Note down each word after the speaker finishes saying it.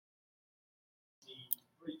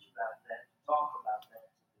talk about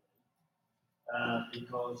that today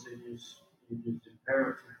because it is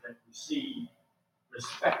imperative that we see the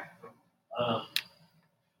spectrum of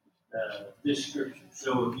this scripture.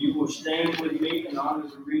 So if you will stand with me in honor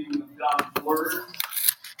of the reading of God's Word,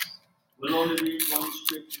 we'll only read one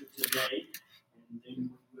scripture today, and then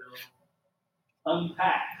we will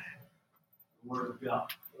unpack the Word of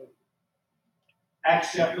God. Acts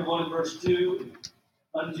chapter 1, verse 2,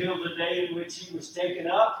 until the day in which he was taken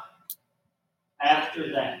up,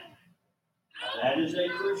 after that. Now that is a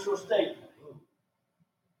crucial statement.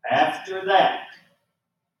 After that.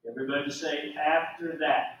 Everybody say, after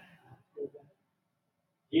that.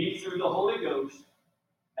 He, through the Holy Ghost,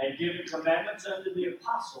 had given commandments unto the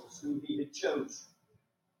apostles whom he had chosen.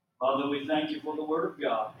 Father, we thank you for the Word of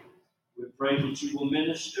God. We pray that you will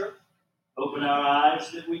minister. Open our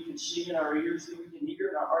eyes that we can see, and our ears that we can hear,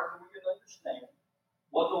 and our heart that we can understand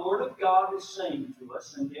what the Word of God is saying to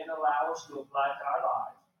us, and then allow us to apply it to our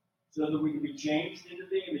lives so that we can be changed into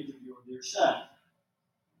the image of your dear Son.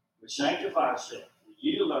 We sanctify ourselves,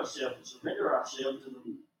 we yield ourselves, and surrender ourselves to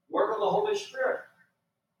the work of the Holy Spirit,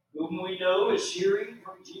 whom we know is hearing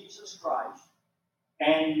from Jesus Christ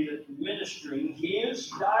and ministering his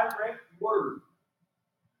direct word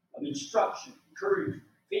of instruction, encouragement,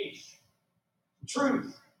 peace,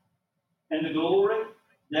 truth, and the glory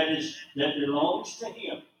that belongs to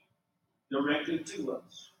him directly to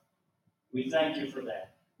us. We thank you for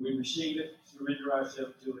that. We receive it, surrender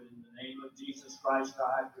ourselves to it in the name of Jesus Christ,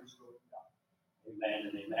 our high priest, Lord God. Amen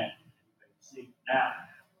and amen. Now,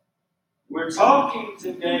 we're talking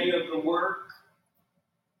today of the work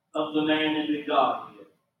of the man in the Godhead.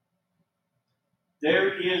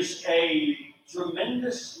 There is a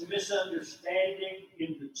tremendous misunderstanding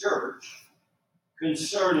in the church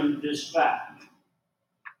concerning this fact.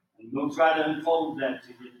 And we'll try to unfold that to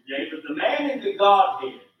you today. But the man in the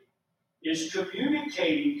Godhead is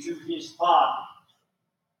communicating to his body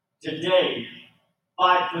today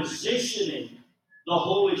by positioning the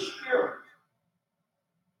Holy Spirit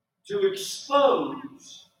to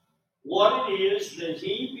expose what it is that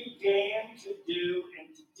he began to do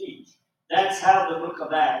and to teach. That's how the book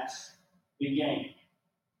of Acts began.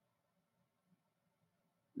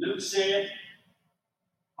 Luke said,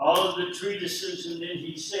 all of the treatises, and then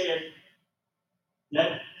he said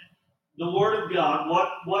that the Word of God,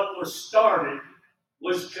 what was started,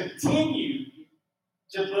 was continued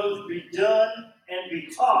to both be done and be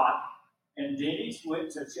taught. And then he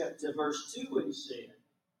went to verse 2 and he said,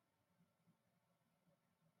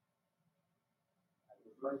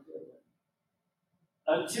 right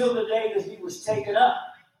there, until the day that he was taken up.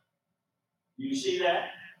 You see that?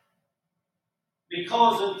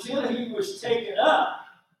 Because until he was taken up,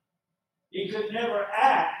 he could never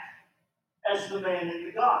act as the man in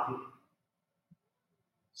the Godhead.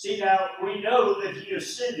 See, now, we know that he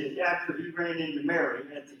ascended after he ran into Mary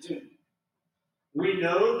at the tomb. We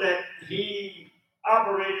know that he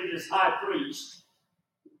operated as high priest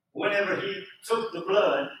whenever he took the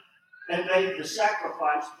blood and made the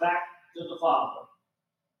sacrifice back to the Father.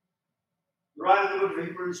 The writer of the book of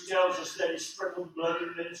Hebrews tells us that he sprinkled blood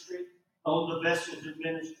in ministry on the vessels of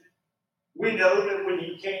ministry. We know that when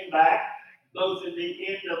he came back, both in the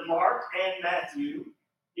end of Mark and Matthew,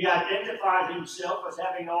 he identified himself as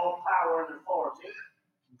having all power and authority.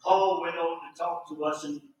 Paul went on to talk to us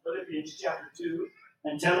in Philippians chapter 2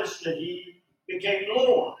 and tell us that he became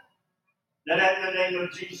Lord. That at the name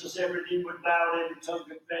of Jesus, every knee would bow and every tongue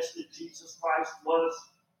confess that Jesus Christ was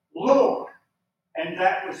Lord. And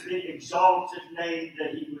that was the exalted name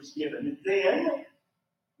that he was given. And then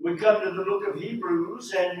we come to the book of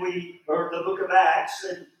Hebrews or the book of Acts,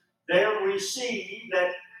 and there we see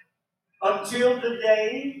that until the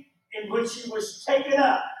day in which he was taken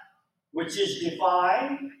up, which is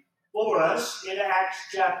defined for us in Acts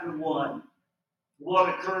chapter 1, what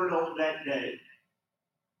occurred on that day.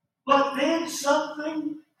 But then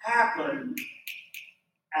something happened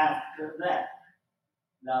after that.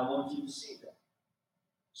 Now I want you to see that.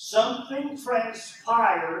 Something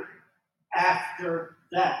transpired after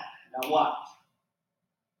that. Now watch.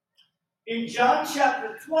 In John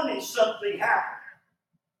chapter 20, something happened.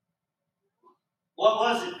 What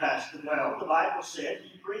was it, Pastor? Well, the Bible said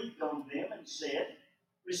he breathed on them and said,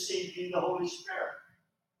 receive ye the Holy Spirit.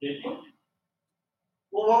 Didn't he?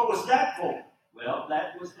 Well, what was that for? Well,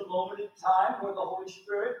 that was the moment in time where the Holy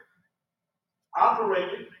Spirit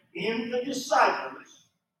operated in the disciples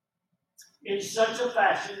in such a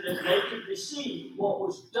fashion that they could receive what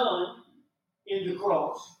was done in the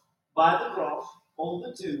cross, by the cross, on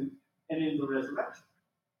the tomb, and in the resurrection.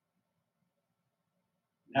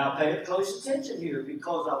 Now pay close attention here,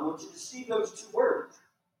 because I want you to see those two words.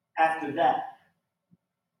 After that.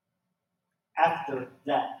 After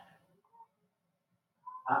that.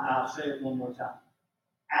 I'll say it one more time.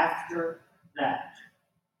 After that.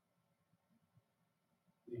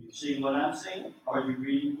 Do you see what I'm saying? Are you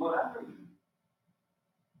reading what I'm reading?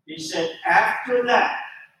 He said, after that.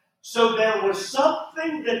 So there was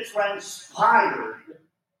something that transpired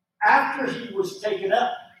after he was taken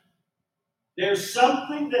up. There's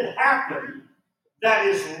something that happened that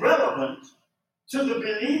is relevant to the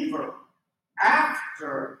believer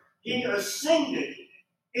after he ascended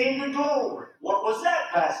into glory. What was that,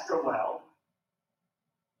 Pastor? Well,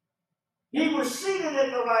 he was seated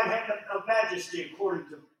at the right hand of majesty, according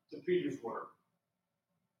to Peter's word.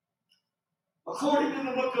 According to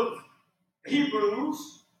the book of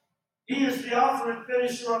Hebrews, he is the author and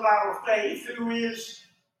finisher of our faith, who is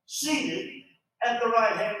seated at the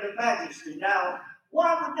right hand of majesty. Now,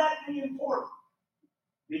 why would that be important?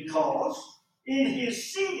 Because in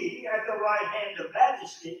his seating at the right hand of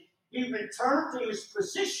majesty, he returned to his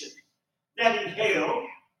position that he held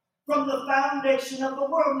from the foundation of the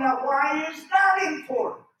world. Now, why is that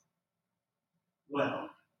important? Well,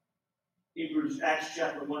 Acts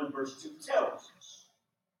chapter 1 and verse 2 tells us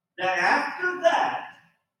that after that,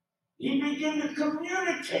 he began to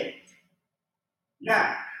communicate.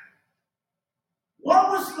 Now,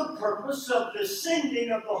 what was the purpose of the sending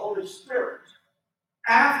of the Holy Spirit?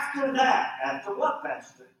 After that, after what,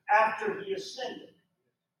 Pastor? After he ascended.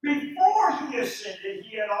 Before he ascended,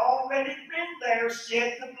 he had already been there,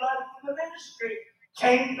 shed the blood for the ministry,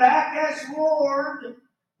 came back as Lord,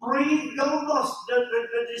 breathed on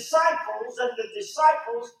the disciples, and the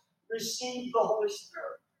disciples received the Holy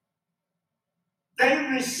Spirit.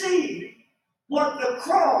 They received what the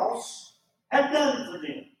cross had done for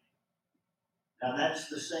them. Now that's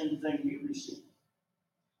the same thing you received.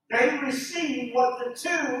 They received what the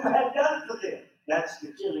tomb had done for them. That's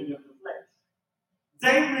the killing of the flesh.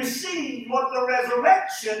 They received what the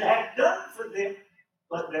resurrection had done for them,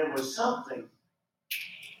 but there was something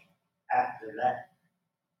after that.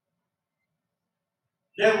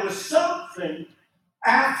 There was something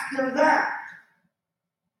after that.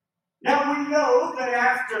 Now we know that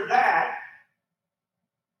after that,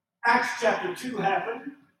 Acts chapter 2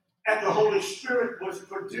 happened, and the Holy Spirit was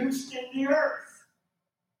produced in the earth.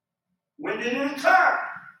 When did it occur?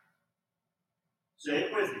 Say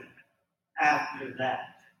it with me. After that.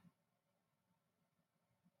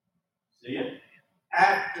 See it?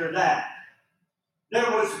 After that. There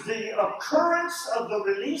was the occurrence of the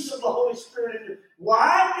release of the Holy Spirit.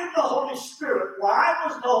 Why was the Holy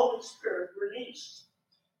Spirit released?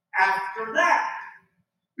 After that.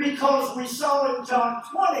 Because we saw in John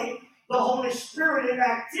 20 the Holy Spirit in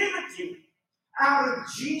activity out of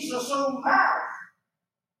Jesus' own mouth.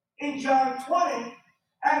 In John 20,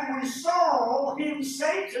 and we saw him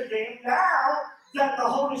say to them, now that the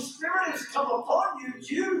Holy Spirit has come upon you,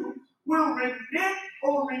 you will remit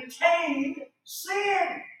or retain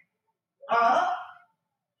sin.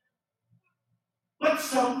 But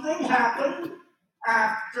something happened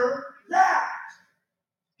after that.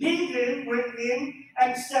 He then went in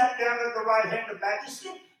and sat down at the right hand of majesty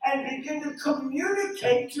and began to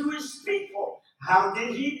communicate to his people. How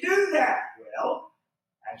did he do that? Well,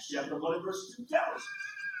 Acts chapter 1 verse 2 tells us.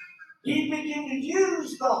 He began to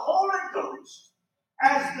use the Holy Ghost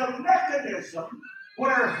as the mechanism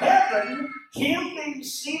where heaven, him being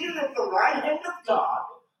seated at the right hand of God,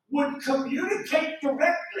 would communicate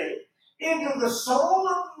directly into the soul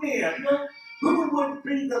of men who would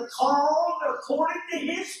be the called according to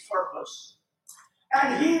his purpose.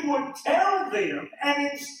 And he would tell them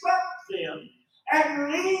and instruct them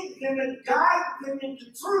and lead them and guide them into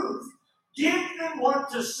truth, give them what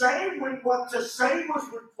to say when what to say was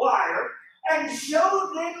required, and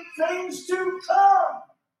show them things to come.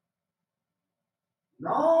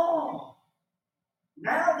 No.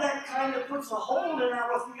 Now that kind of puts a hold in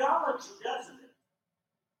our theology, doesn't it?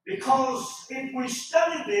 Because if we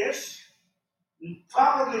study this,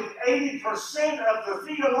 probably 80% of the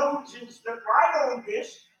theologians that write on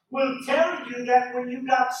this will tell you that when you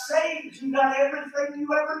got saved, you got everything you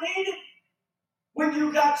ever needed. When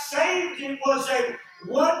you got saved, it was a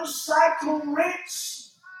one-cycle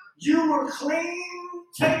rinse. You were clean,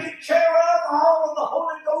 taken care of, all of the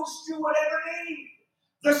Holy Ghost you would ever need.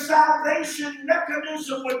 The salvation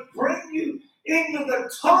mechanism would bring you into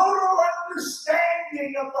the total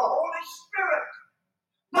understanding of the Holy Spirit.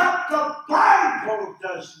 But the Bible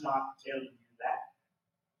does not tell you that.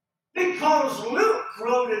 Because Luke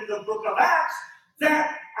wrote in the book of Acts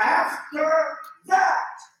that after that,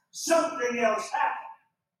 something else happened.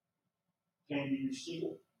 Can you see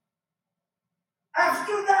it?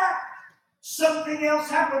 After that, something else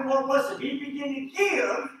happened. What was it? He began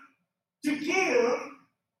to give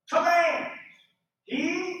commands.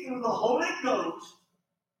 He, through the Holy Ghost,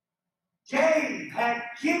 had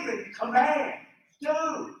given commands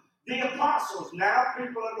to the apostles. Now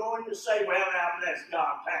people are going to say, well, now bless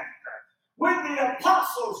God, Pastor. When the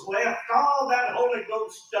apostles left, all that Holy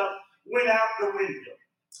Ghost stuff went out the window.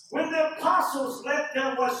 When the apostles left,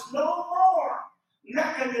 there was no more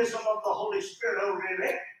mechanism of the Holy Spirit. Oh,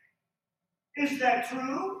 really? Is that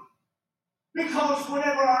true? Because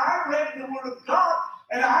whenever I read the Word of God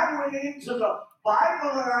and I went into the Bible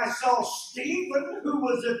and I saw Stephen, who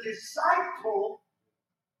was a disciple,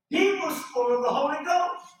 he was full of the Holy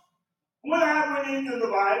Ghost. When I went into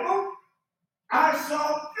the Bible, I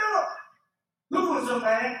saw Philip, who was a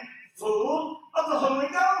man full of the Holy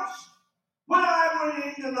Ghost. When I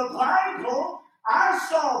went into the Bible, I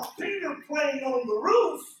saw Peter playing on the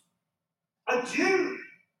roof, a Jew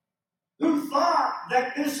who thought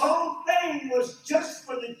that this whole thing was just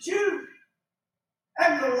for the Jews.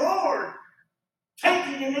 And the Lord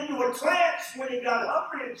taking him into a trance when he got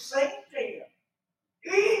hungry and saying to him,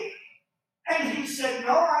 eat. And he said,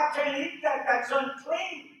 no, I can't eat that. That's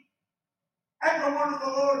unclean. And the word of the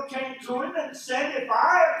Lord came to him and said, if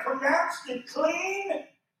I have pronounced it clean,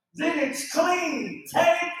 then it's clean.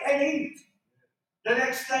 Take and eat. The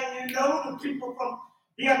next thing you know, the people from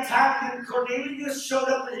the Italian Cornelius showed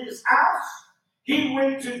up at his house. He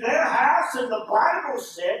went to their house, and the Bible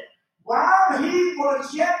said, while he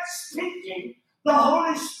was yet speaking, the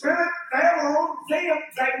Holy Spirit fell on them.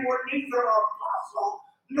 They were neither apostles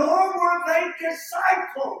nor were they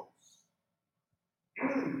disciples.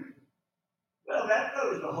 Well, that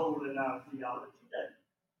goes a hole in our theology, doesn't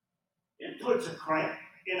it? It puts a cramp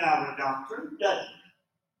in our doctrine, doesn't it?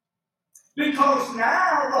 Because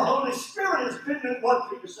now the Holy Spirit has been what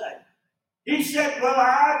Peter said. He said, well,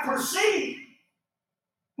 I perceive.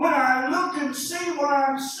 When I look and see what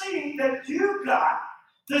I'm seeing, that you got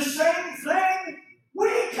the same thing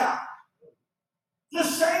we got. The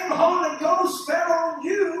same Holy Ghost fell on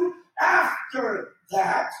you after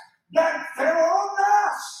that fell on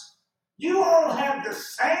us. You all have the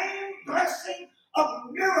same blessing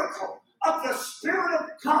of miracle of the Spirit of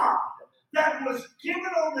God that was given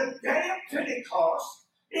on the day of Pentecost.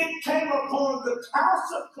 It came upon the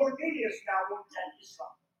house of Cornelius. Now, I will tell you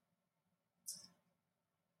something.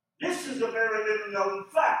 This is a very little known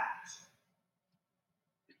fact.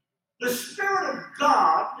 The Spirit of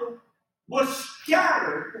God was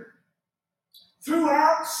scattered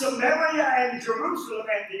throughout Samaria and Jerusalem,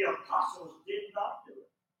 and the apostles did not do it.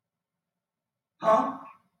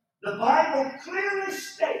 The Bible clearly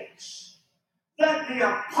states that the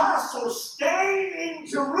apostles stayed in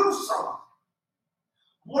Jerusalem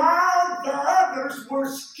while the others were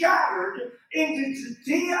scattered into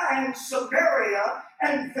Judea and Samaria,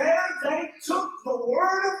 and there they took the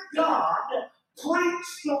Word of God,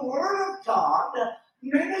 preached the Word of God,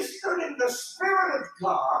 ministered in the Spirit of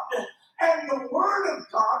God, and the Word of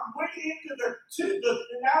God went into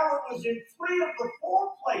now it was in 3 of the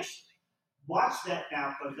 4 places. Watch that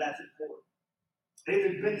now, because that's important.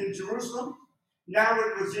 It had been in Jerusalem, now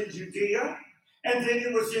it was in Judea, and then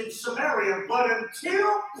it was in Samaria. But until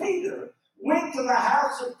Peter went to the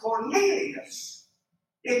house of Cornelius,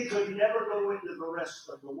 it could never go into the rest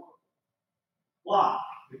of the world. Why?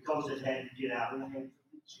 Because it had to get out of the hands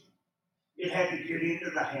of the Jews. It had to get into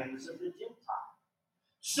the hands of the Gentiles.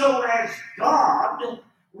 So as God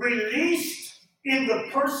released in the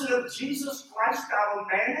person of Jesus Christ, our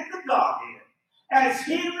man in the Godhead, as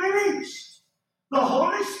he released the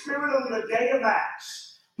Holy Spirit on the day of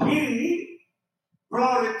Acts, he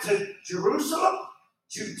brought it to Jerusalem,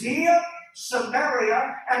 Judea,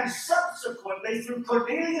 Samaria, and subsequently through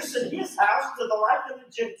Cornelius and his house to the life of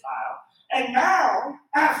the Gentile. And now,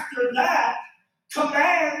 after that,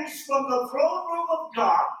 commands from the throne room of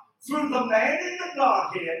God through the man in the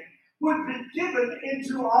Godhead would be given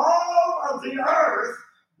into all of the earth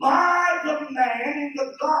by the man in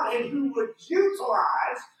the Godhead who would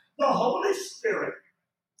utilize the Holy Spirit,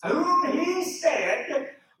 whom he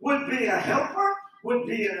said would be a helper, would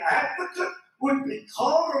be an advocate, would be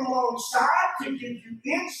called alongside to give you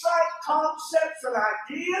insight, concepts, and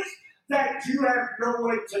ideas that you have no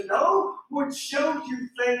way to know, would show you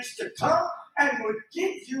things to come, and would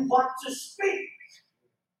give you what to speak.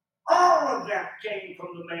 All of that came from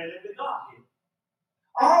the man in the Godhead.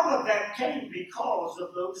 All of that came because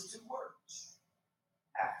of those 2 words.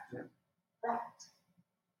 After that.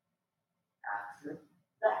 After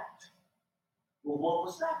that. Well, what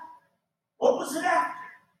was that? What was it after?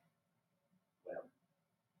 Well,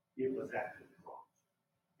 it was after the cross.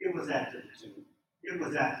 It was after the tomb. It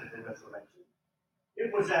was after the resurrection.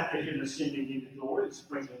 It was after him ascending into glory and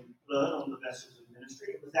sprinkling blood on the vessels of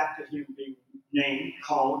ministry. It was after him being named,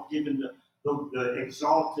 called, given the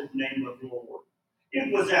exalted name of the Lord.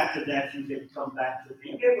 It was after that he had come back to them.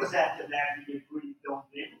 It was after that he had breathed on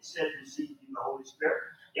them and said, receive you the Holy Spirit.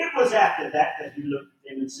 It was after that he looked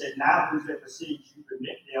at them and said, now whosoever sins you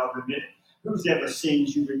remit, they are remitted. Whosoever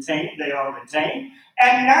sins you retain, they are retained.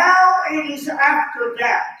 And now it is after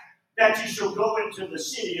that you shall go into the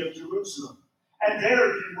city of Jerusalem. And there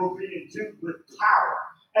you will be endued with power.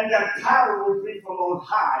 And that power will be from on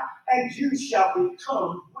high. And you shall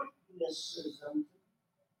become witnesses unto me.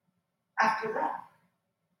 After that,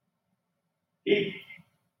 he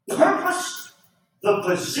purposed the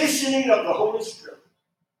positioning of the Holy Spirit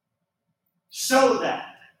so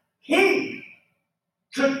that he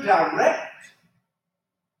could direct,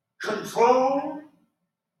 control,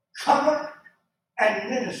 cover, and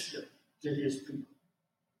minister to his people.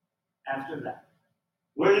 After that.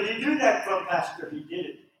 Where did he do that from, Pastor? He did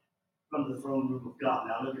it from the throne room of God.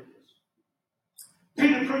 Now look at this.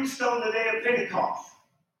 Peter preached on the day of Pentecost.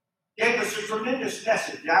 Gave us a tremendous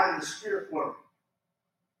message out of the Spirit world.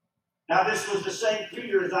 Now this was the same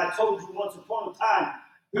Peter, as I told you once upon a time,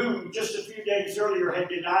 who just a few days earlier had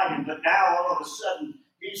denied him, but now all of a sudden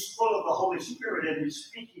he's full of the Holy Spirit and he's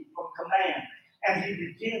speaking from command. And he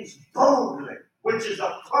begins boldly, which is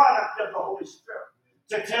a product of the Holy Spirit,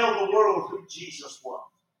 to tell the world who Jesus was.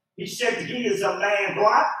 He said he is a man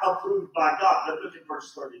what? Approved by God. But look at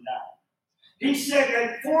verse 39. He said,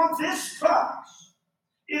 and for this promise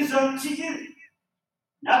is unto you.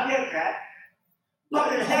 Now get that.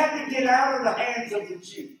 But it had to get out of the hands of the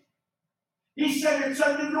Jews. He said it's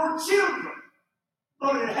unto your children.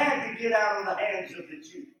 But it had to get out of the hands of the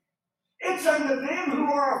Jews. It's unto them who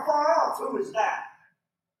are afar off. Who is that?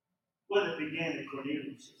 Well, it began at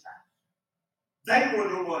Cornelius' house. They were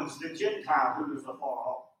the ones, the Gentile, who was afar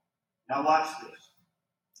off. Now watch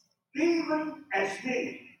this. Even as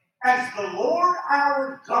many as the Lord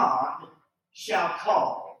our God shall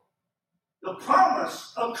call. The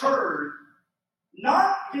promise occurred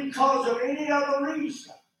not because of any other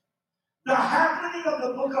reason. The happening of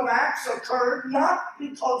the book of Acts occurred not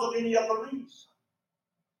because of any other reason.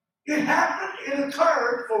 It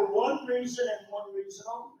occurred for one reason and one reason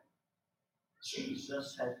only.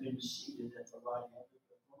 Jesus had been seated at the right hand of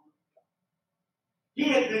the throne of God. He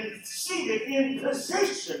had been seated in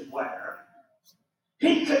position where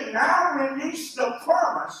he could now release the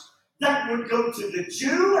promise that would go to the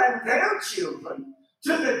Jew and their children,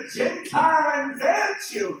 to the Gentile and their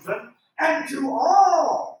children, and to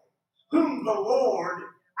all whom the Lord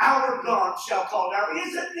our God shall call. Now,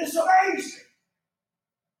 isn't this amazing?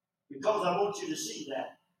 Because I want you to see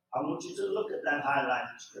that. I want you to look at that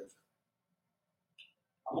highlighted scripture.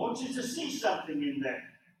 I want you to see something in there.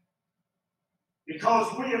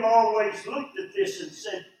 Because we have always looked at this and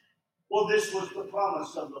said, well, this was the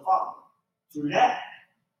promise of the Father. Through that.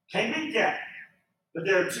 Can't beat that. But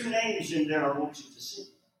there are two names in there I want you to see.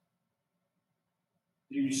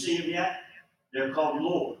 Do you see them yet? They're called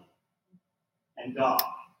Lord and God.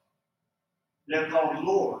 They're called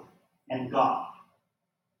Lord and God.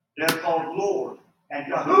 They're called Lord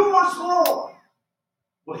and God. Who was Lord?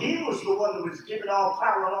 Well, he was the one that was given all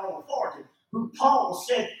power and all authority, who Paul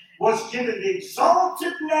said was given the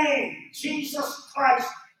exalted name, Jesus Christ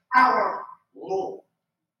our Lord.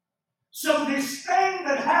 So this thing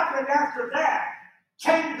that happened after that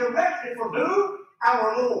came directly from who?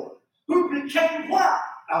 Our Lord. Who became what?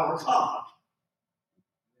 Our God.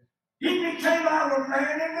 He became our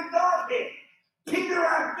man in the Godhead. Peter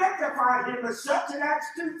identified him as such in Acts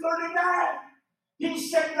 2:39. He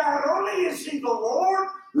said not only is he the Lord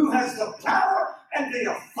who has the power and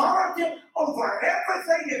the authority over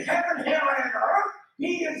everything in heaven, hell, and earth,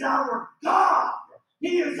 he is our God.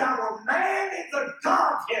 He is our man in the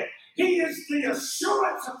Godhead. He is the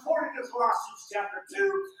assurance, according to Colossians chapter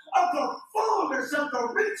 2, of the fullness of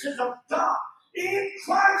the riches of God. In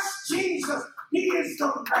Christ Jesus, he is the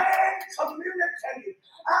man communicated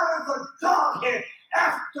out of the Godhead.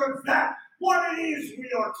 After that, what it is we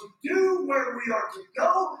are to do, where we are to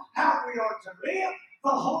go, how we are to live, the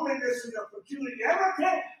holiness and the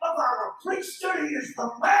peculiarity of our priesthood. He is the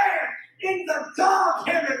man in the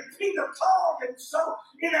Godhead, and Peter called him so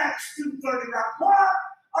in Acts 2:39. What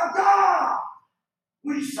a God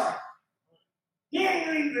we serve. He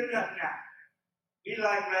ain't leaving nothing out. He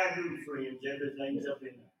like ragu friends. Everything's up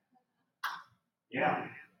in there. Yeah.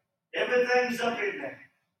 Everything's up in there.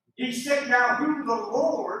 He said, now whom the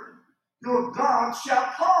Lord your God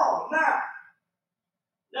shall call. Now,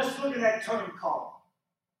 let's look at that term call.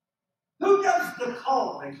 Who does the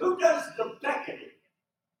calling? Who does the beckoning?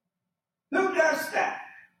 Who does that?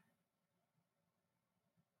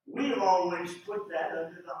 have always put that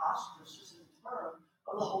under the auspices and term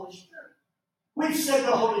of the Holy Spirit. We've said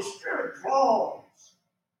the Holy Spirit draws.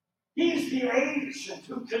 He is the agent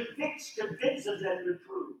who convinces, and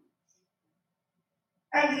reproves.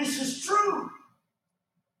 And this is true.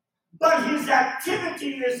 But his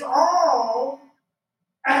activity is all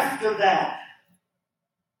after that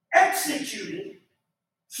executed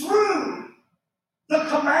through the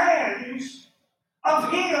commands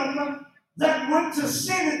of him that went to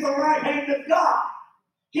sit at the right hand of God.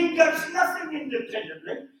 He does nothing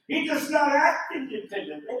independently. He does not act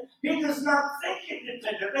independently. He does not think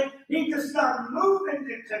independently. He does not move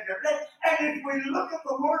independently. And if we look at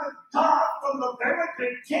the Word of God from the very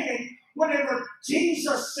beginning, whenever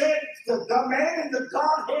Jesus said, the man in the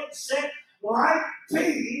Godhead said, "Light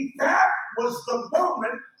be," that was the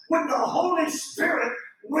moment when the Holy Spirit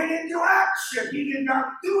went into action. He did not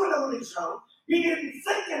do it on his own. He didn't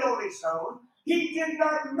think it on his own. He did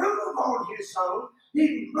not move on his own.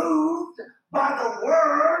 He moved by the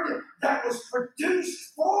word that was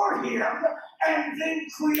produced for him and then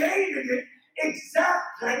created it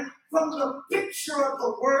exactly from the picture of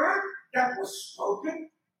the word that was spoken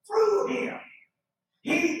through him.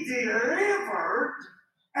 He delivered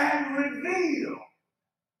and revealed.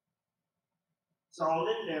 It's all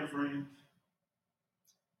in there, friends.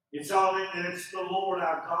 It's all in there. It's the Lord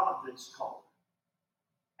our God that's called.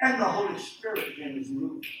 And the Holy Spirit then is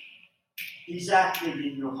moving. He's active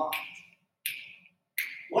in your heart.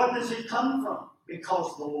 What does it come from?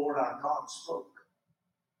 Because the Lord our God spoke.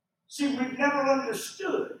 See, we've never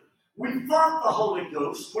understood. We thought the Holy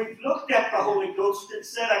Ghost. We've looked at the Holy Ghost and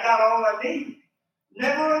said, "I got all I need."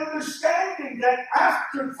 Never understanding that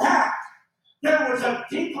after that, there was a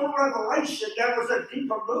deeper revelation. There was a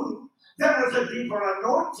deeper move. There was a deeper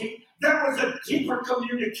anointing. There was a deeper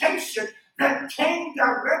communication that came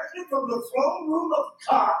directly from the throne room of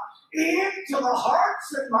God into the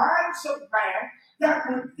hearts and minds of man that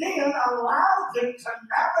would then allow them to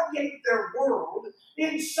navigate their world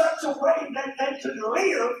in such a way that they could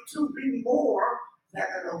live to be more than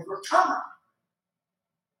an overcomer.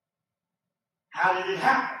 How did it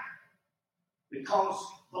happen? Because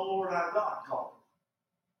the Lord our God called.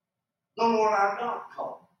 The Lord our God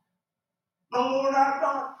called. The Lord our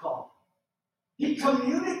God called. He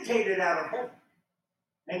communicated out of heaven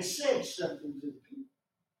and said something to the people.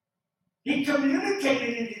 He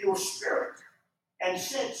communicated into your spirit and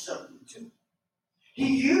said something to you.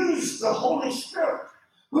 He used the Holy Spirit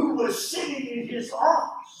who was sitting in his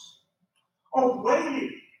office,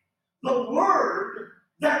 awaiting the word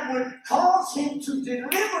that would cause him to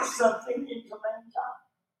deliver something into mankind.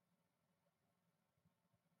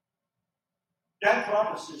 That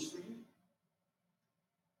promise is for you.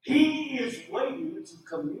 He is waiting to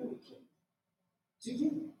communicate to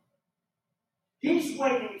you. He's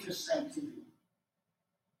waiting to say to you,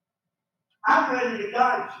 "I'm ready to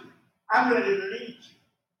guide you. I'm ready to lead you."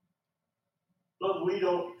 But we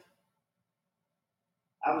don't.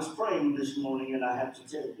 I was praying this morning and I have to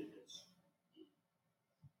tell you this.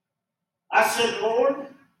 I said,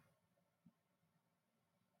 "Lord,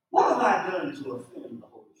 what have I done to offend the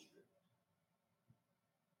Holy Spirit?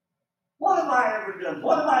 What have I ever done?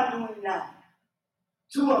 What am I doing now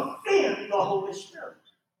to offend the Holy Spirit?"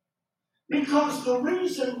 Because the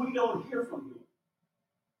reason we don't hear from him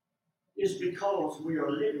is because we are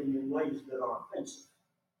living in ways that are offensive.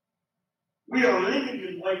 We are living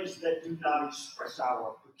in ways that do not express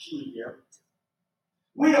our peculiarity.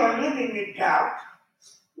 We are living in doubt.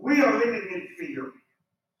 We are living in fear.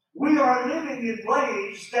 We are living in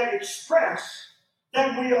ways that express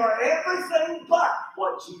that we are everything but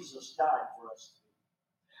what Jesus died for us to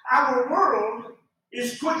be. Our world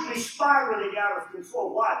is quickly spiraling out of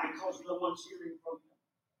control. Why? Because no one's hearing from him.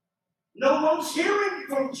 No one's hearing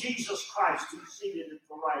from Jesus Christ who's seated at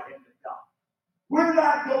the right hand of God. We're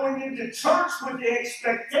not going into church with the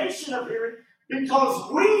expectation of hearing because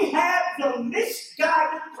we have the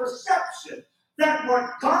misguided perception that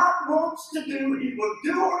what God wants to do, he will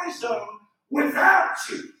do on his own without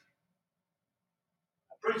you.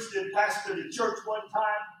 I preached and pastored a church one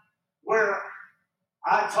time where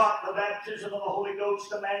I taught the baptism of the Holy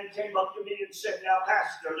Ghost. A man came up to me and said, "Now,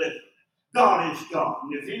 Pastor, listen, God is God.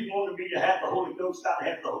 And if he wanted me to have the Holy Ghost, I'd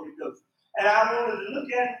have the Holy Ghost." And I wanted to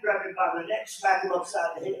look at him, grab him by the neck, smack him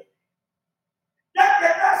upside the head.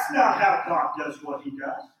 That's not how God does what he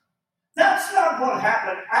does. That's not what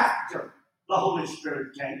happened after the Holy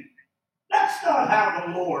Spirit came. That's not how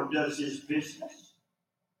the Lord does his business.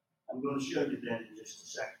 I'm going to show you that in just a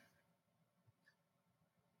second.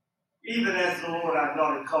 Even as the Lord our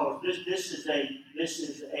God calls, this is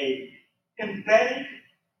a embedded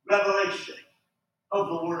revelation of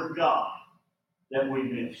the Word of of God that we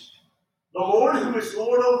missed. The Lord who is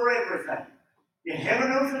Lord over everything, in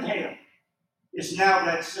heaven, earth, and hell, is now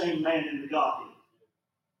that same man in the Godhead.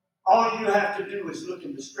 All you have to do is look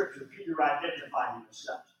in the Scripture. Peter identified him as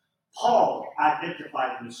such. Paul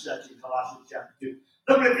identified him as such in Colossians chapter 2.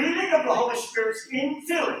 The revealing of the Holy Spirit's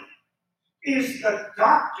infilling is the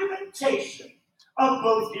documentation of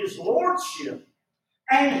both his lordship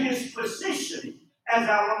and his position as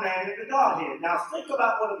our man in the Godhead. Now think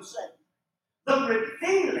about what I'm saying. The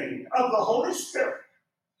revealing of the Holy Spirit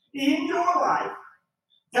in your life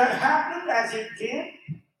that happened as it did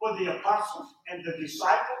for the apostles and the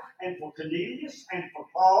disciples and for Cornelius and for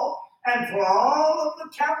Paul and for all of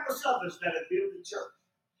the countless others that have built the church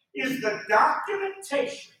is the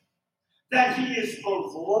documentation that he is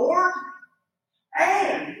both Lord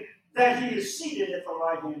and that he is seated at the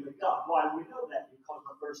right hand of God. Why we know that? Because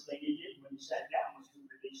the first thing he did when he sat down was to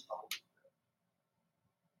release the Holy Spirit.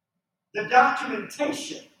 The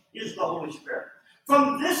documentation is the Holy Spirit.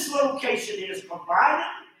 From this location, he has provided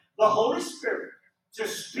the Holy Spirit to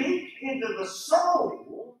speak into the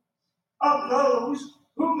soul of those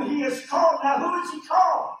whom he has called. Now, who has he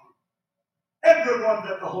called? Everyone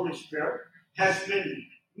that the Holy Spirit has been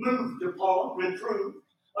moved upon, reproved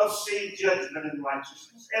of sin, judgment, and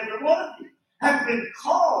righteousness. Every one of you have been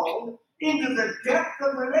called into the depth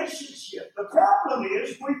of relationship. The problem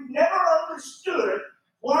is we've never understood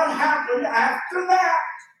what happened after that.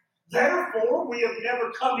 Therefore, we have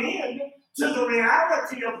never come in to the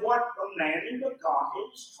reality of what the man in the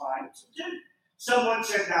Godhead is trying to do. Someone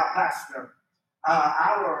said, now, Pastor,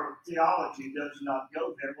 our theology does not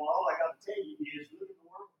go there. Well, all I got to tell you is look at the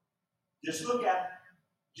world. Just look at it.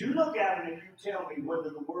 You look at it and you tell me whether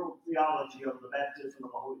the world theology of the baptism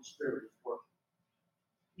of the Holy Spirit is working.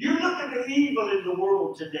 You look at the evil in the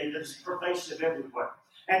world today that's pervasive everywhere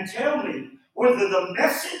and tell me whether the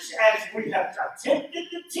message as we have attempted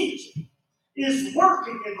to teach it is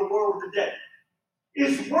working in the world today,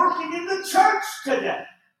 is working in the church today.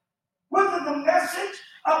 Whether the message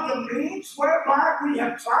of the means whereby we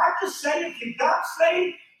have tried to say if you got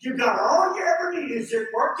saved, you got all you ever need, is it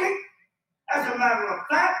working? As a matter of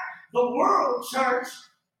fact, the world church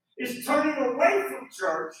is turning away from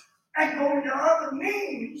church and going to other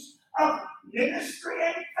means of ministry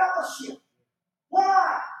and fellowship.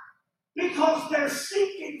 Why? Because they're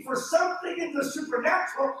seeking for something in the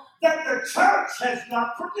supernatural that the church has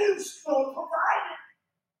not produced or provided.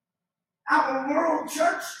 Our world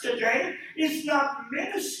church today is not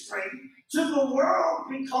ministering to the world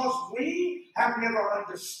because we have never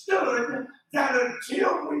understood that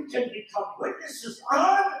until we can become witnesses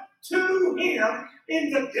unto him in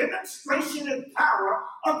the demonstration and power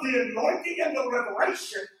of the anointing and the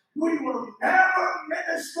revelation, we will never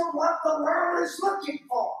minister what the world is looking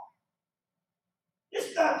for.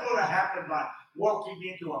 It's not going to happen by walking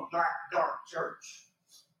into a black, dark church.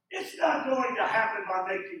 It's not going to happen by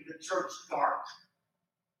making the church dark.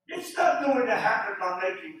 It's not going to happen by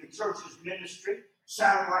making the church's ministry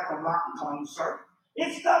sound like a rock concert.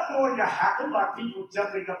 It's not going to happen by people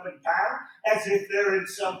jumping up and down as if they're in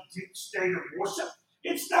some deep state of worship.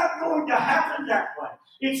 It's not going to happen that way.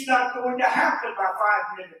 It's not going to happen by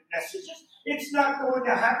 5-minute messages. It's not going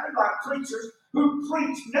to happen by preachers who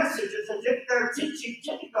preach messages as if they're teaching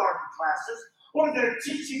kindergarten classes or they're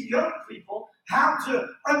teaching young people how to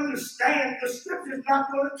understand the Scripture. Is not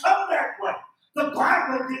going to come that way. The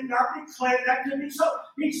Bible did not declare that to be so.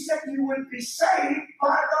 He said you would be saved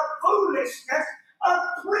by the foolishness of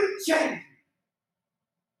preaching.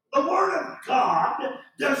 The Word of God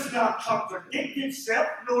does not contradict itself,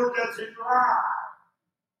 nor does it lie.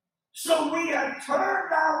 So we have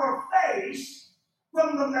turned our face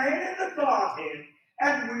from the man in the Godhead,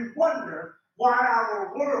 and we wonder why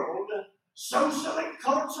our world, socially,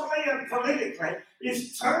 culturally, and politically,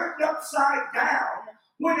 is turned upside down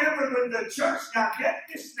whenever when the church, now get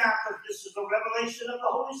this now, because this is a revelation of the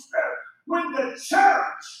Holy Spirit, when the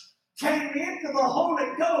church came into the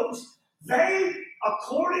Holy Ghost, they,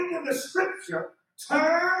 according to the Scripture,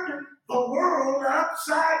 turned the world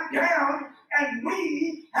upside down, and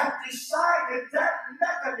we have decided that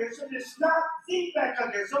mechanism is not the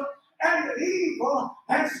mechanism, and evil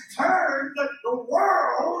has turned the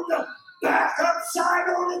world back upside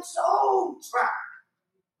on its own track.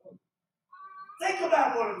 Think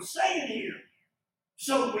about what I'm saying here.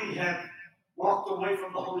 So we have walked away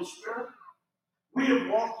from the Holy Spirit. We have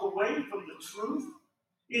walked away from the truth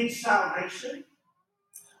in salvation.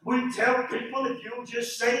 We tell people if you'll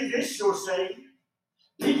just say this, you're saved.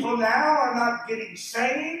 People now are not getting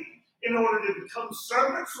saved in order to become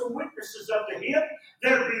servants or witnesses unto him.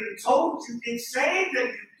 They're being told you get saved and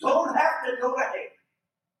you don't have to go to hell.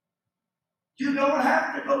 You don't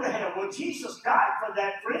have to go to hell. Well, Jesus died for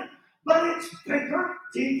that, friend, but it's bigger,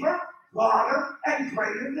 deeper, broader, and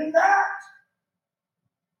greater than that.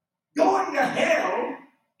 Going to hell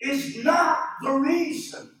is not the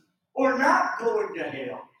reason, or not going to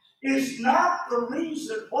hell is not the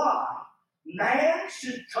reason why man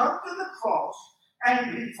should come to the cross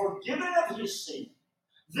and be forgiven of his sin,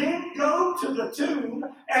 then go to the tomb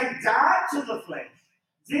and die to the flesh,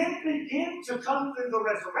 then begin to come through the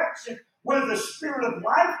resurrection where the spirit of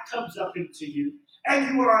life comes up into you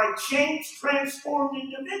and you are a changed, transformed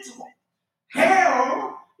individual.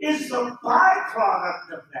 Hell is the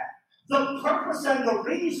byproduct of that. The purpose and the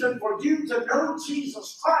reason for you to know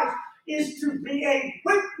Jesus Christ is to be a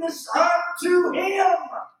witness unto him.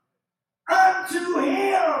 Unto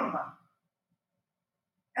him.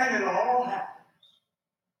 And it all happens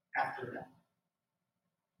after that.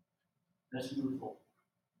 Let's move forward.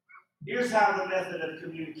 Here's how the method of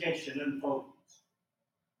communication unfolds.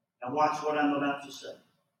 Now watch what I'm about to say.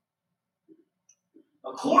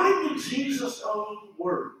 According to Jesus' own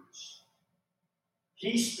words,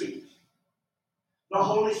 he speaks. The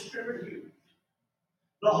Holy Spirit hears.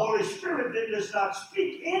 The Holy Spirit then does not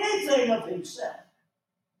speak anything of himself.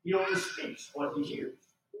 He only speaks what he hears.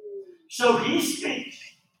 So he speaks.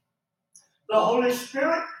 The Holy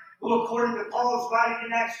Spirit, who according to Paul's writing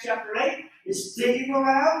in Acts chapter 8, is digging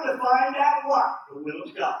around to find out what? The will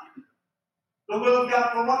of God. The will of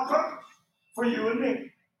God for what purpose? For you and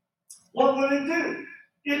me. What will it do?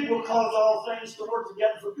 It will cause all things to work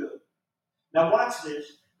together for good. Now watch this,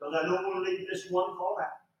 because I don't want to leave this one fall out.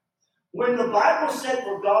 When the Bible said,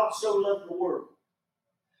 for God so loved the world,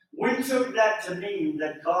 we took that to mean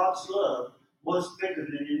that God's love was bigger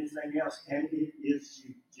than anything else. And it is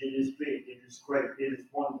huge. It is big. It is great. It is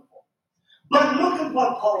wonderful. But look at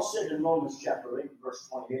what Paul said in Romans chapter 8, verse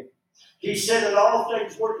 28. He said that all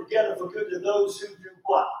things work together for good to those who do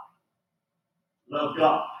what? Love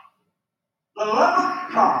God. The love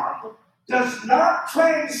of God does not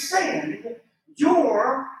transcend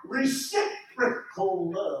your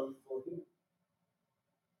reciprocal love for him.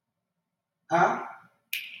 Huh?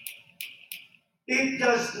 It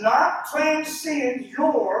does not transcend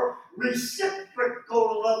your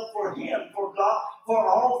reciprocal love for him, for God, for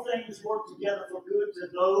all things work together for good to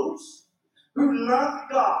those who love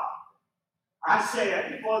God. I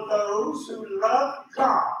said, for those who love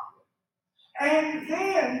God. And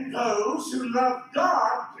then those who love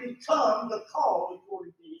God become the called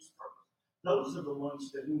according to his purpose. Those are the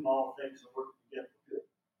ones to whom all things are working together for good.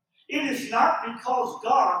 It is not because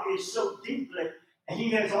God is so deeply, and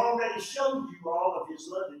he has already shown you all of his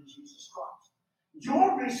love in Jesus Christ.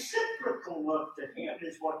 Your reciprocal love to him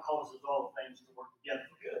is what causes all things to work together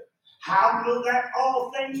for good. How will that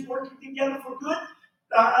all things working together for good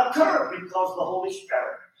occur? Because the Holy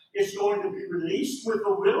Spirit is going to be released with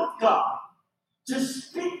the will of God to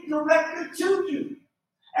speak directly to you.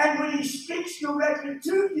 And when he speaks directly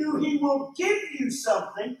to you, he will give you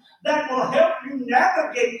something that will help you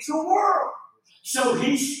navigate your world. So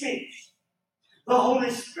he speaks. The Holy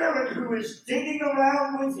Spirit, who is digging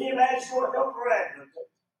around with him as your helper advocate,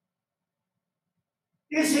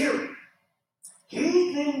 is hearing.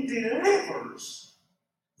 He then delivers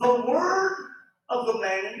the word of the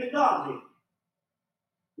man in the Godhead.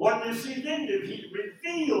 What does he then do? He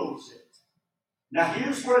reveals it. Now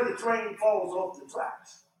here's where the train falls off the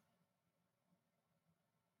tracks.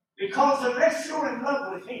 Because unless you're in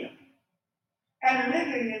love with him, and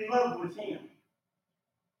living in love with him,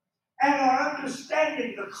 and are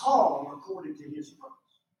understanding the call according to his purpose,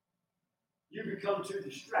 you become too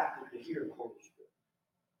distracted to hear the Holy Spirit.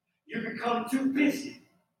 You become too busy.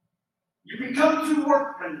 You become too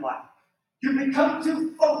workmanlike. You become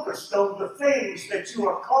too focused on the things that you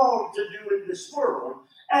are called to do in this world,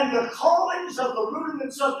 and the callings of the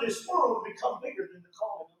rudiments of this world become bigger than the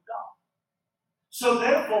calling of God. So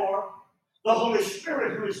therefore, the Holy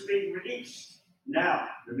Spirit who is being released. Now,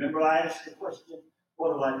 remember I asked the question,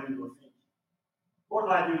 what do I do to offend you? What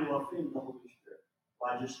do I do to offend the Holy Spirit?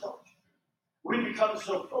 Well, I just told you. We become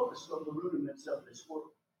so focused on the rudiments of this world.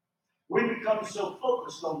 We become so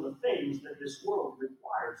focused on the things that this world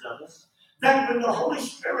requires of us, that when the Holy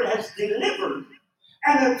Spirit has delivered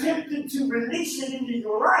and attempted to release it into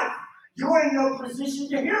your life, you're in no position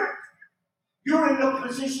to hear it. You're in no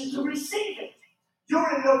position to receive it.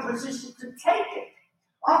 You're in no position to take it.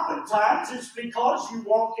 Oftentimes it's because you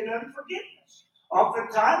walk in unforgiveness.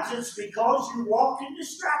 Oftentimes it's because you walk in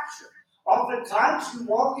distraction. Oftentimes you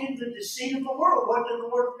walk in the deceit of the world. What did the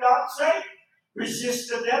Word of God say? Resist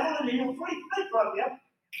the devil and he'll flee from you.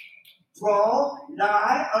 Draw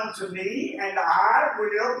nigh unto me and I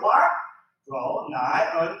will what? Draw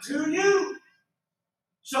nigh unto you.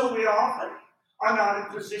 So we often are not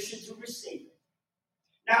in position to receive it.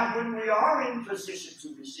 Now, when we are in position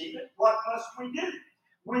to receive it, what must we do?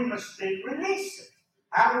 We must then release it.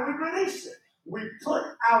 How do we release it? We put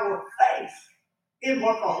our faith in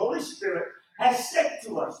what the Holy Spirit has said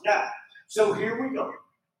to us. Now, so here we go.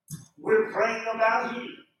 We're praying about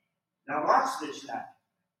healing. Now watch this now.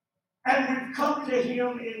 And we've come to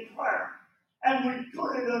Him in prayer. And we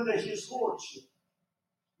put it under His Lordship.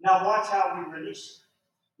 Now watch how we release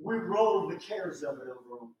it. We roll the cares of it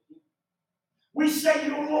over on Him. We say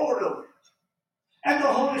you're Lord over it. And the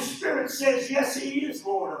Holy Spirit says, yes, He is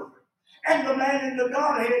Lord over it. And the man in the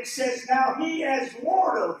Godhead says, now He as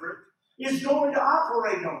Lord over it is going to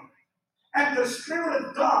operate on it. And the Spirit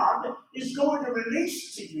of God is going to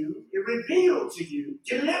release to you, reveal to you,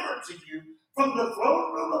 deliver to you from the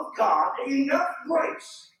throne room of God enough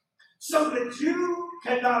grace so that you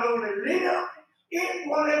can not only live in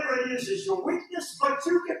whatever it is your weakness, but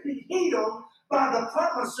you can be healed by the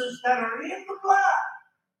promises that are in the blood.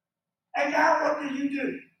 And now what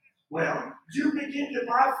do? Well, you begin to,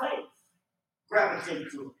 by faith,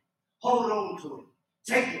 gravitate to it, hold on to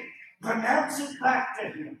it, take it, pronounce it back to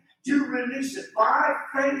Him. You release it. By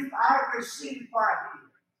faith, I receive my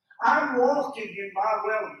healing. I'm walking in my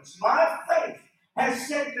wellness. My faith has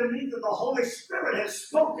said to me that the Holy Spirit has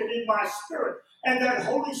spoken in my spirit. And that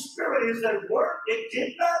Holy Spirit is at work. It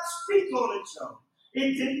did not speak on its own.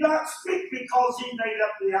 It did not speak because He made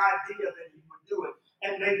up the idea that He would do it.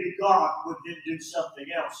 And maybe God would then do something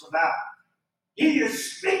else about it. He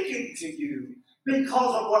is speaking to you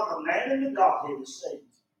because of what the man in the Godhead is saying.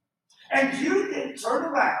 And you then turn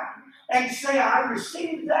around and say, I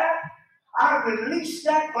receive that. I release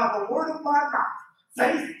that by the word of my mouth.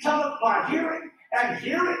 Faith cometh by hearing, and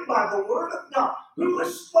hearing by the word of God. Who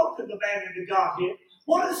has spoken the man in the Godhead?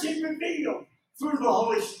 What has He revealed through the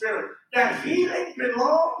Holy Spirit? That healing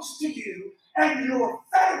belongs to you, and your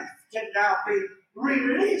faith can now be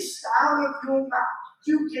released out of your mouth.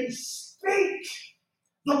 You can speak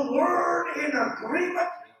the word in agreement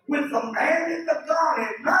with the man in the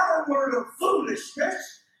Godhead. Not a word of foolishness,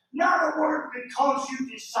 not a word because you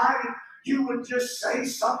decided you would just say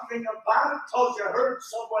something about it because you heard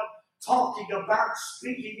someone talking about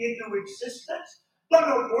speaking into existence, but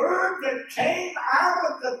a word that came out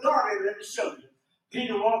of the Godhead. Let me show you.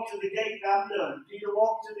 Peter walked to the gate, and I'm done. Peter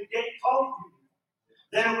walked to the gate called Beautiful.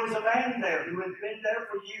 There was a man there who had been there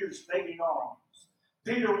for years begging alms.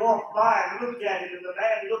 Peter walked by and looked at him, and the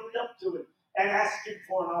man looked up to him and asked him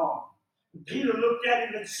for an alms. Peter looked at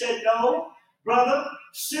him and said, no, brother,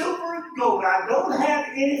 silver and gold, I don't have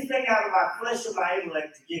anything out of my flesh or my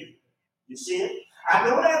intellect to give you. You see it? I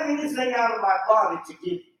don't have anything out of my body to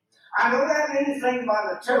give you. I don't have anything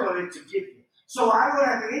monetarily to give you. So I don't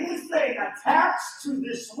have anything attached to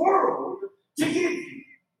this world to give you.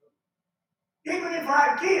 Even if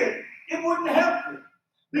I did, it wouldn't help you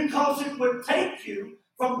because it would take you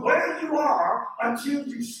from where you are until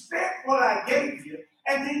you spent what I gave you,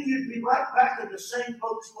 and then you'd be right back in the same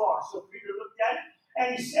boat you are. So Peter looked at it,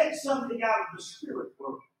 and he said something out of the Spirit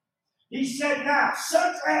world. He said, now,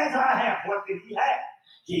 such as I have, what did he have?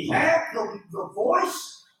 He had the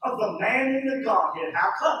voice of the man in the Godhead.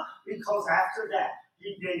 How come? Because after that,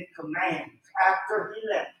 he gave commands. After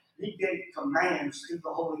he left, he gave commands to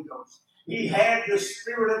the Holy Ghost. He had the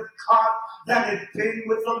Spirit of God that had been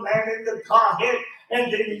with the man in the Godhead.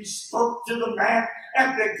 And then he spoke to the man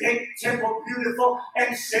at the gate, Temple Beautiful,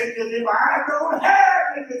 and said to them, I don't have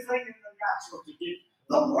anything in the natural to give.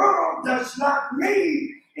 The world does not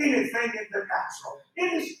need anything in the natural.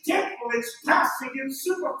 It is temporal, it's passing, it's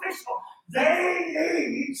superficial. They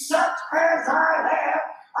need such as I have.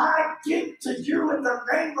 I give to you in the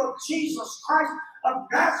name of Jesus Christ of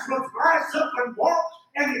Nazareth. Rise up and walk.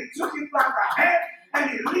 And he took him by the hand, and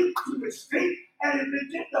he leaped to his feet, and he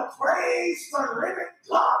began to praise the living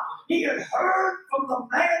God. He had heard from the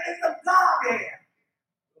man in the Godhead.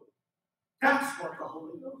 That's what the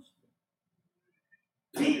Holy Ghost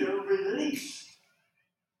did. Peter released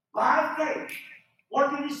by faith.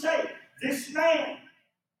 What did he say? This man,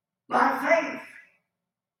 by faith,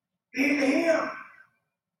 in him,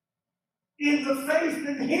 in the faith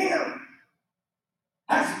in him,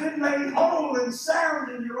 has been made whole and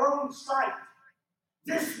sound in your own sight.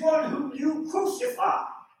 This one whom you crucified,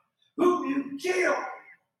 whom you killed,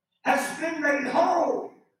 has been made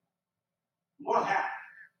whole. What happened?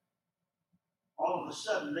 All of a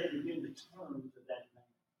sudden, they begin to turn to that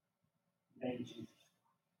man named Jesus.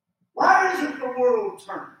 Why isn't the world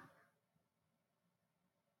turning?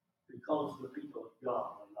 Because the people of God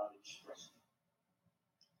are not expressing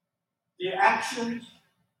the actions,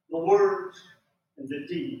 the words, and the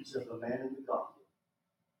deeds of the man in the Godhead.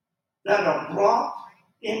 that are brought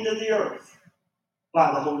into the earth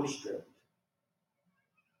by the Holy Spirit,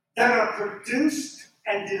 that are produced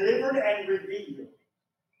and delivered and revealed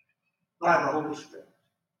by the Holy Spirit.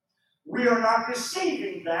 We are not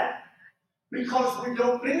receiving that because we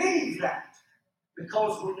don't believe that,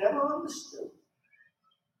 because we never understood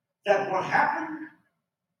that what happened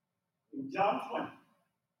in John 20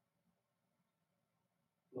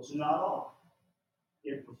 was not all.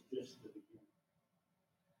 It was just the beginning.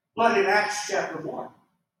 But in Acts chapter 1,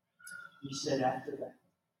 he said after that,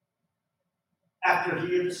 after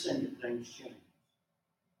he had ascended, things changed.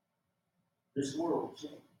 This world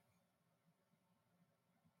changed.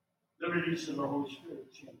 The release of the Holy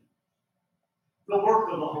Spirit changed. The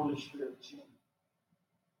work of the Holy Spirit changed.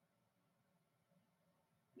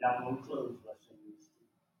 Now I'm going to close by saying this to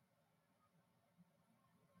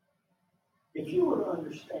you. If you were to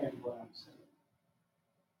understand what I'm saying,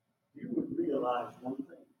 you would realize one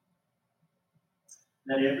thing.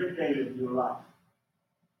 That every day of your life,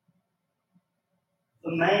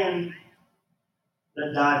 the man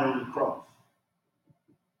that died on the cross,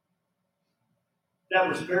 that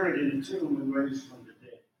was buried in the tomb and raised from the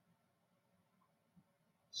dead,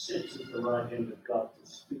 sits at the right hand of God to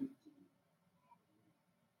speak to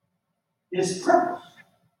you. His purpose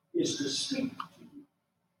is to speak to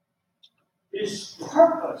you. His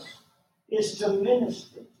purpose is to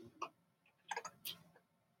minister to you.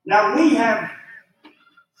 Now we have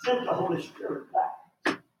sent the Holy Spirit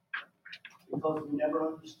back because we never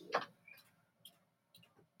understood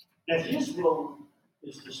that his role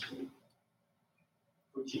is to speak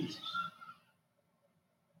for Jesus.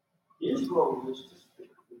 His role is to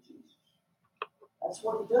speak for Jesus. That's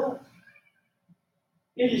what he does.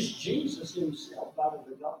 It is Jesus himself out of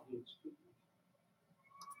the Godhead speaking.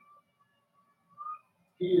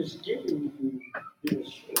 He is giving you the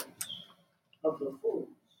assurance of the fullness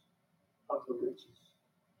of the riches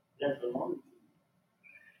that belong to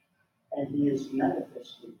you. And he is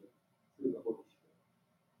manifesting it through the Holy Spirit.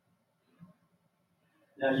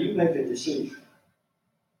 Now you make a decision.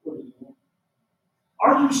 What do you want?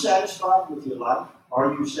 Are you satisfied with your life?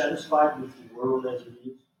 Are you satisfied with the world as it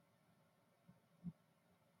is?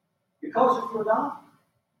 Because if you're not,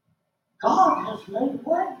 God has made a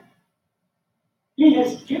way. He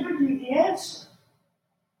has given you the answer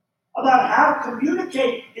about how to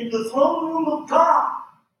communicate in the throne room of God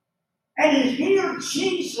and to hear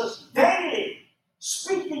Jesus daily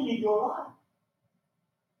speaking in your life.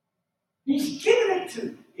 He's given it to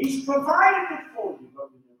you. He's provided it for you,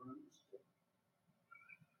 but we never understood.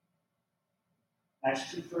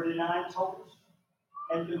 Acts 2:39 told us,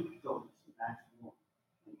 and Luke told us in Acts 1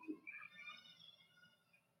 and 2.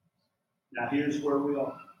 Now here's where we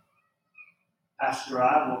are. Pastor,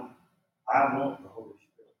 I want the Holy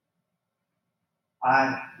Spirit.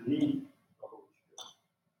 I need the Holy Spirit.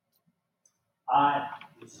 I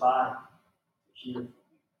desire to hear from you.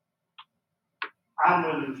 I'm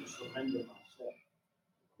willing to surrender myself to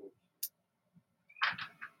the Holy Spirit.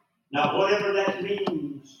 Now, whatever that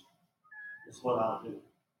means is what I'll do.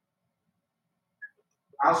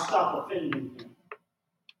 I'll stop offending him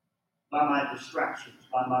by my distractions,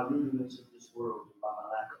 by my rudiments of this world, and by my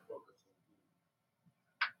lack of focus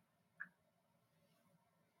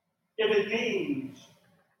on him. If it means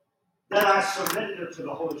that I surrender to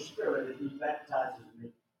the Holy Spirit and he baptizes me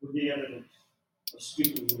with the evidence of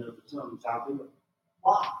speaking in other tongues, I'll do it.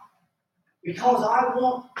 Why? Because I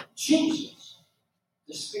want Jesus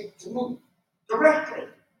to speak to me directly,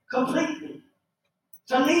 completely,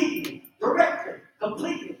 to lead me directly,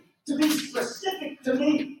 completely, to be specific to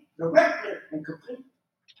me directly and completely.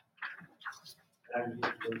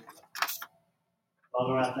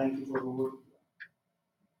 Father, I thank you for the word.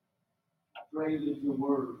 I pray that your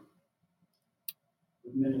word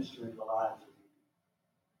would minister in the lives of you.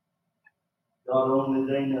 God,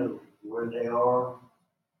 only they know where they are,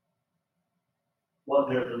 what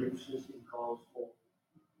their belief system calls for.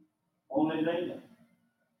 Only they know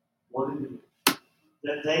what it is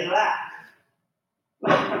that they lack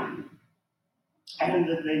and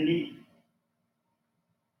that they need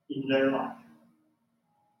in their life.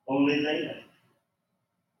 Only they know.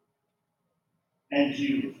 And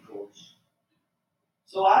you, of course.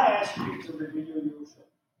 So I ask you to reveal yourself.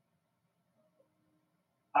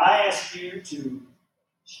 I ask you to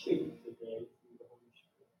speak today through the Holy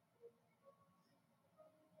Spirit.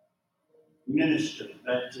 Minister the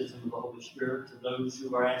baptism of the Holy Spirit to those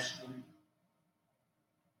who are asking.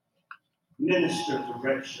 Minister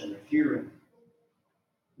direction of hearing.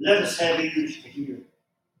 Let us have ears to hear.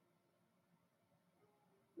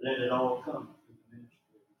 Let it all come through the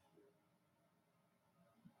ministry of the Spirit.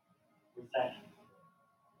 We thank you.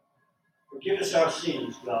 Forgive us our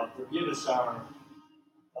sins, God. Forgive us our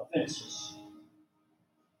offenses.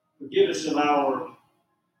 Forgive us of our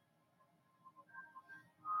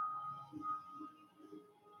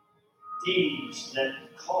deeds that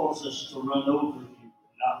cause us to run over you and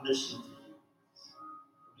not listen to you.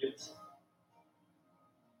 Forgive us.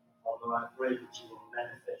 Father, I pray that you will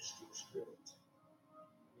manifest your Spirit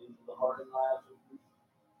into the heart and lives of people.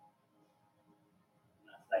 And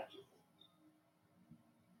I thank you for it.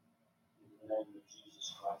 In the name of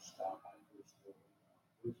Jesus Christ, our high priest, Lord.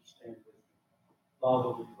 Would you stand with me? Father,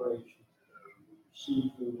 we praise you today. We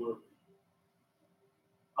receive your word.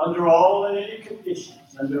 Under all and any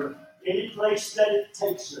conditions, under any place that it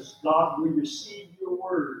takes us, God, we receive your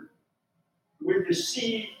word. We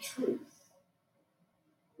receive truth.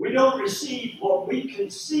 We don't receive what we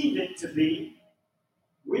conceive it to be.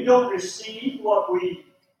 We don't receive what we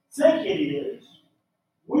think it is.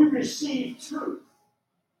 We receive truth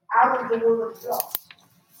out of the Word of God.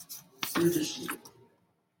 We receive it.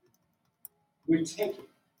 We take it.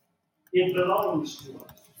 It belongs to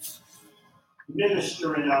us.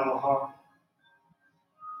 Minister in our heart.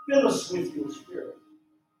 Fill us with your Spirit.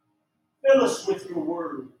 Fill us with your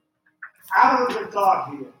Word. Out of the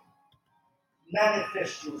Godhead,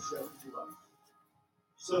 manifest yourself to us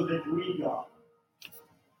so that we, God,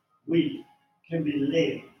 we can be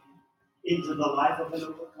led into the life of an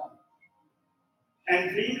overcomer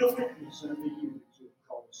and be the witness unto you that you have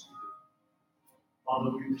called us to be.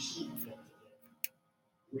 Father, we receive that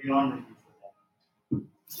today. We honor you for that.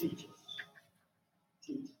 Teach us.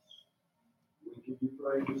 Teach us. We give you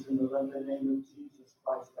praise in the lovely name of Jesus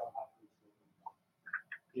Christ, our high priest.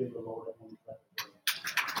 Give the Lord a hand clap of praise.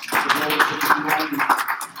 For those of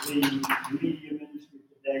you in the media ministry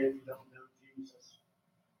today who don't know Jesus,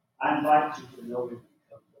 I invite you to know him and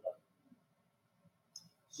come to love him.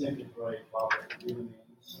 Simply pray, Father, forgive me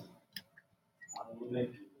any sin. I will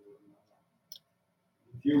make you Lord in my life.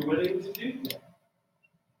 If you're willing to do that,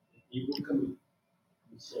 he will come in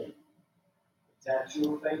and save you. Attach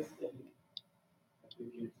your faith to him and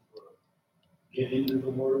begin to grow. Get into the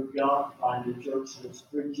Word of God. Find a church that's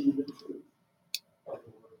preaching the truth of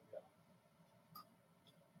the Word of God.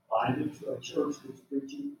 Find a church that's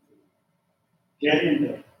preaching the truth. Get in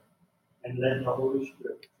there and let the Holy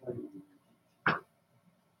Spirit train you.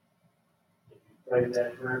 If you pray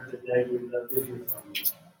that prayer today, we'd love to hear from you.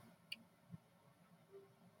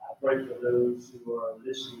 I pray for those who are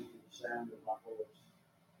listening to the sound of my voice,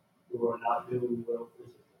 who are not doing well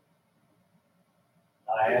physically.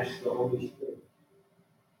 I ask the Holy Spirit,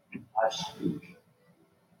 I speak to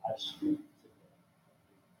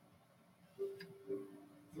them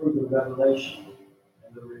through the revelation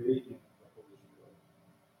and the revealing of the Holy Spirit.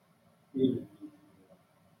 Even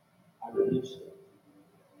I release them.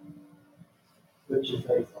 Put your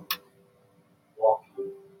faith on it. Walk in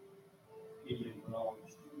it. Healing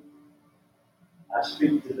belongs to you. I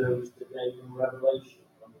speak to those today from revelation,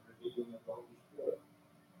 from the revealing of the Holy Spirit.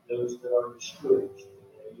 Those that are discouraged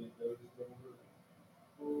today and those that are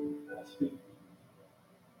hurting.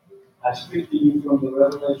 I speak to you from the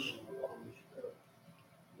revelation of the Holy Spirit.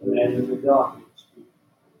 The man of the God who is speaking.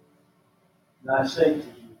 And I say to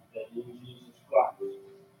you that in Jesus Christ,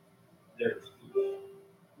 there is peace.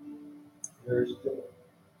 There is joy.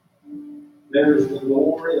 There is the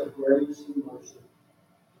glory of grace and mercy,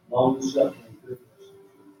 long suffering, goodness, and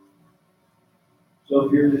truth. So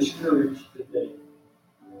if you're discouraged today,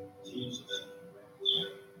 Jesus is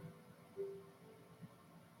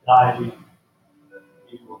dive in.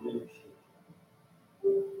 He will minister.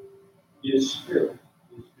 His Spirit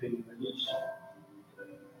is being released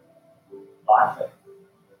by faith.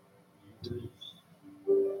 You release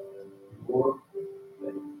your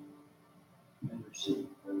faith and receive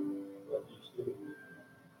what He's doing.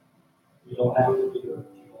 You don't have to be hurt.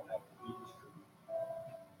 You don't have to be discouraged.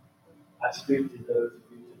 I speak to those of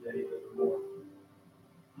you today that are mourning.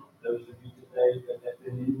 Those of you today that have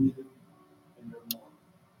been injured in their mourning.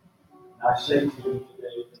 And I say to you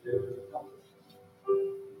today that there is a comfort.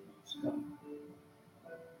 It's coming.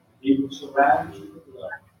 He will surround you with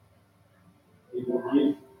love. He will give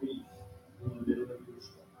you peace in the middle of your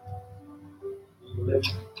storm. He will lift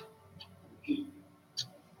you and keep you.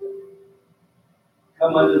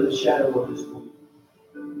 Come under the shadow of His wings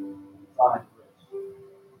and find rest.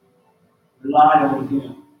 Rely on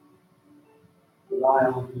Him. Rely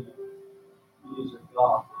on Him. He is a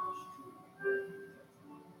God that is true.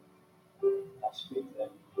 I speak that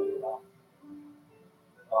into your life.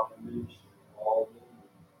 Father, minister all that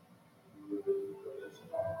you do. Praise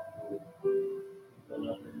God. In the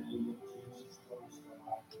lovely name of Jesus Christ,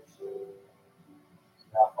 our Savior.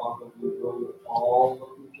 Now, Father, we go with all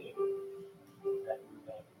that we can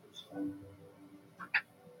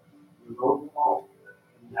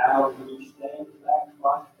Now we stand back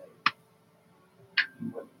by faith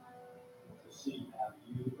and wait to see how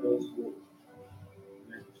you as Lord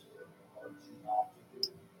minister what you not to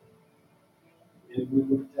do. Then we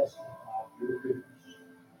will testify your goodness.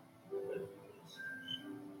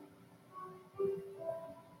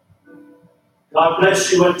 God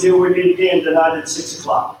bless you until we meet again tonight at 6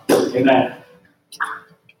 o'clock. Amen.